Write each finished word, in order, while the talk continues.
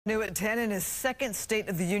New at 10 in his second State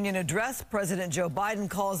of the Union address, President Joe Biden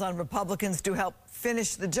calls on Republicans to help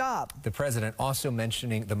finish the job. The president also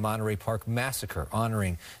mentioning the Monterey Park massacre,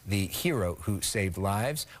 honoring the hero who saved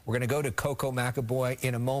lives. We're going to go to Coco McAvoy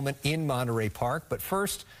in a moment in Monterey Park, but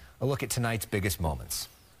first, a look at tonight's biggest moments.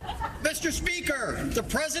 Mr. Speaker, the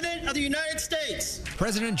President of the United States.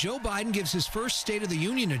 President Joe Biden gives his first State of the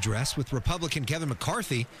Union address with Republican Kevin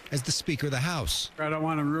McCarthy as the Speaker of the House. I don't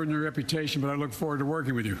want to ruin your reputation, but I look forward to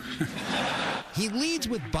working with you. He leads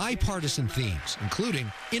with bipartisan themes,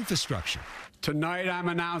 including infrastructure. Tonight, I'm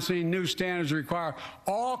announcing new standards that require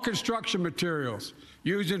all construction materials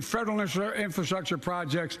used in federal infrastructure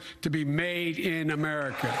projects to be made in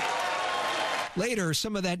America. Later,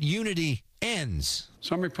 some of that unity ends.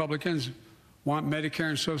 Some Republicans want Medicare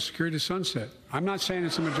and Social Security to sunset. I'm not saying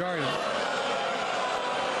it's a majority.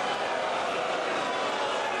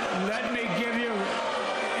 Let me give you,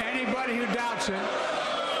 anybody who doubts it,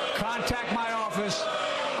 contact my office.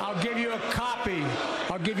 I'll give you a copy.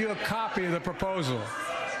 I'll give you a copy of the proposal.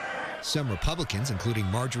 Some Republicans, including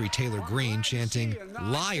Marjorie Taylor Greene, chanting,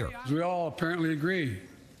 "Liar." We all apparently agree.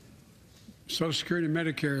 Social Security and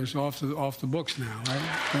Medicare is off the books now, right?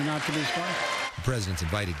 They're not to be started. The president's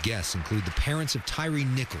invited guests include the parents of Tyree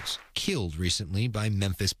Nichols, killed recently by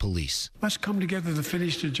Memphis police. Let's come together to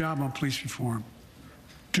finish the job on police reform.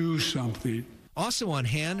 Do something. Also on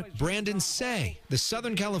hand, Brandon Say, the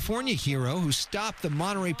Southern California hero who stopped the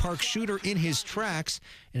Monterey Park shooter in his tracks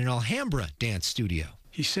in an Alhambra dance studio.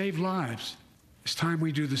 He saved lives. It's time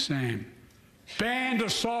we do the same. Ban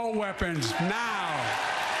assault weapons now.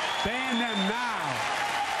 Ban them now.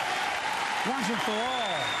 Once and for all.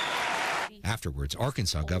 Afterwards,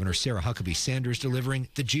 Arkansas Governor Sarah Huckabee Sanders delivering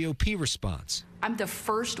the GOP response. I'm the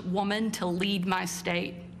first woman to lead my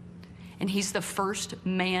state, and he's the first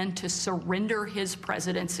man to surrender his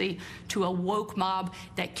presidency to a woke mob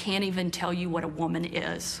that can't even tell you what a woman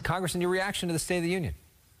is. Congressman, your reaction to the State of the Union?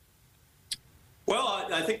 Well,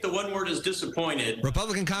 I think the one word is disappointed.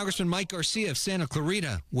 Republican Congressman Mike Garcia of Santa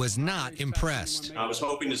Clarita was not impressed. I was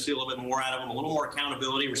hoping to see a little bit more out of him, a little more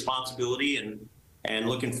accountability, responsibility, and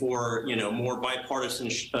looking for, more bipartisan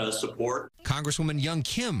support. Congresswoman Young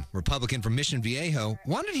Kim, Republican from Mission Viejo,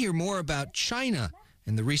 wanted to hear more about China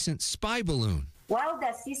and the recent spy balloon. While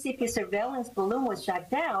that CCP surveillance balloon was shot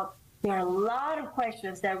down, there are a lot of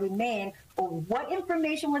questions that remain on what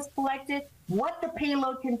information was collected, what the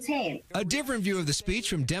payload contained. A different view of the speech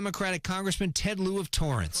from Democratic Congressman Ted Lieu of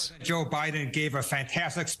Torrance. Joe Biden gave a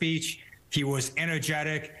fantastic speech. He was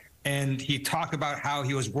energetic, and he talked about how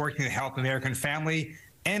he was working to help the American family,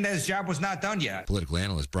 and that his job was not done yet. Political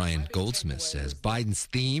analyst Brian Goldsmith says Biden's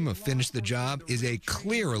theme of finish the job is a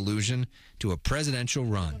clear allusion to a presidential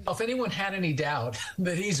run. If anyone had any doubt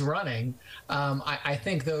that he's running, I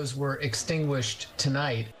think those were extinguished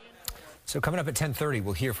tonight. So coming up at 10:30,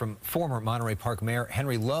 we'll hear from former Monterey Park Mayor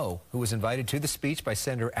Henry Lowe, who was invited to the speech by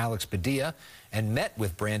Senator Alex Padilla and met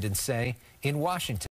with Brandon Say in Washington.